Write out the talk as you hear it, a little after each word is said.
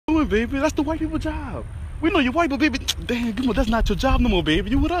baby. That's the white people job. We know you're white, but baby, damn, come on, that's not your job no more,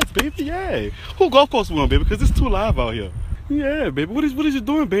 baby. You with us, baby, yeah. Who golf course we on, baby? Because it's too live out here. Yeah, baby. What is you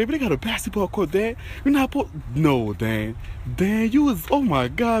doing, baby? They got a basketball court, Dad. You're not supposed. No, Dan. Dan, you was. Oh my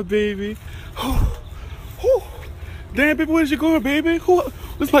God, baby. Dan, baby, where's you going, baby? Who?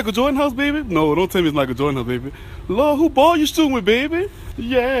 This Michael Jordan house, baby? No, don't tell me it's Michael Jordan house, baby. Lord, who ball you shooting with, baby?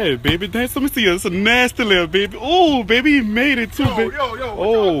 Yeah, baby. Dan, let me see you. It's a nasty little baby. Oh, baby, he made it too, baby. Yo,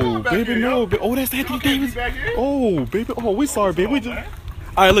 oh, baby, no. Oh, that's Anthony Davis. Oh, baby. Oh, we sorry, baby. We just.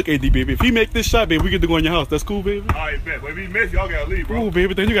 All right, look, AD, baby. If he make this shot, baby, we get to go in your house. That's cool, baby? All right, bet. But if he miss, y'all gotta leave, bro. Ooh,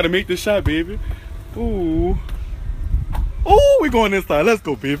 baby, then you gotta make this shot, baby. Ooh. Ooh, we going inside. Let's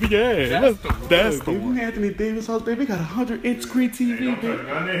go, baby. Yeah. That's the one. Anthony Davis house, baby. Got a 100-inch screen TV,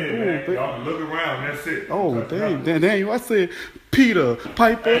 baby. Y'all can look around. That's it. Oh, dang. I said Peter,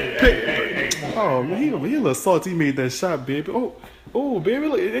 Piper. Hey. Oh, man, he a little salty. He made that shot, baby. Oh, baby,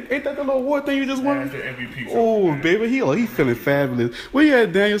 look, ain't that the little award thing you just won? That's the MVP. Oh, baby, he feeling fabulous. Where you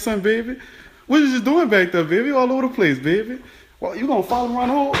at, Danielson, baby? What is you doing back there, baby? All over the place, baby. Well, you gonna follow him around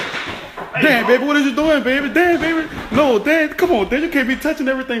the whole? Dan, baby, what is you doing, baby? Dan, baby. No, Dan, come on, Dan, you can't be touching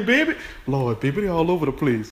everything, baby. Lord, baby, they all over the place.